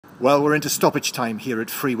Well, we're into stoppage time here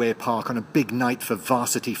at Freeway Park on a big night for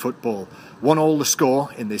varsity football. 1-1 the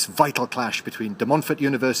score in this vital clash between De Montfort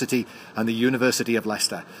University and the University of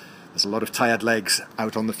Leicester. There's a lot of tired legs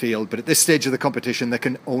out on the field, but at this stage of the competition there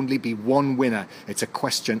can only be one winner. It's a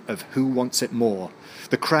question of who wants it more.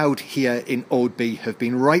 The crowd here in Oadby have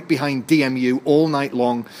been right behind DMU all night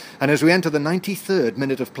long, and as we enter the 93rd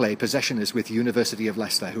minute of play, possession is with University of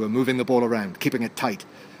Leicester, who are moving the ball around, keeping it tight.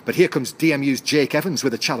 But here comes DMU's Jake Evans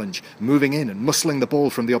with a challenge, moving in and muscling the ball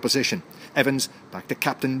from the opposition. Evans back to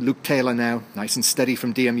captain Luke Taylor now, nice and steady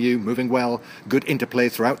from DMU, moving well, good interplay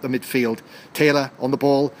throughout the midfield. Taylor on the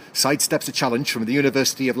ball, sidesteps a challenge from the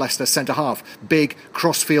University of Leicester centre-half. Big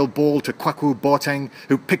crossfield ball to Kwaku Boateng,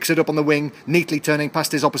 who picks it up on the wing, neatly turning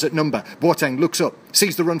past his opposite number. Boateng looks up,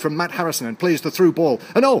 sees the run from Matt Harrison and plays the through ball.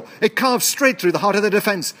 And oh, it carves straight through the heart of the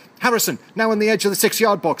defence. Harrison, now on the edge of the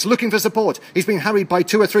 6-yard box, looking for support. He's been harried by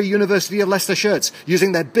 2 or 3 University of Leicester shirts,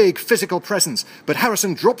 using their big physical presence. But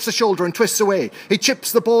Harrison drops the shoulder and twists away. He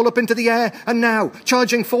chips the ball up into the air, and now,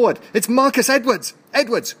 charging forward, it's Marcus Edwards.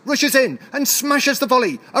 Edwards rushes in and smashes the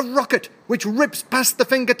volley, a rocket which rips past the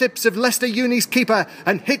fingertips of Leicester Uni's keeper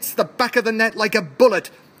and hits the back of the net like a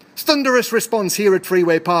bullet. Thunderous response here at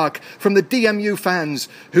Freeway Park from the DMU fans,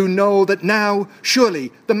 who know that now,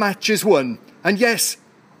 surely, the match is won. And yes,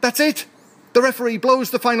 that's it. The referee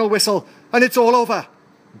blows the final whistle and it's all over.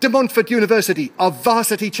 De Montfort University are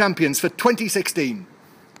varsity champions for 2016.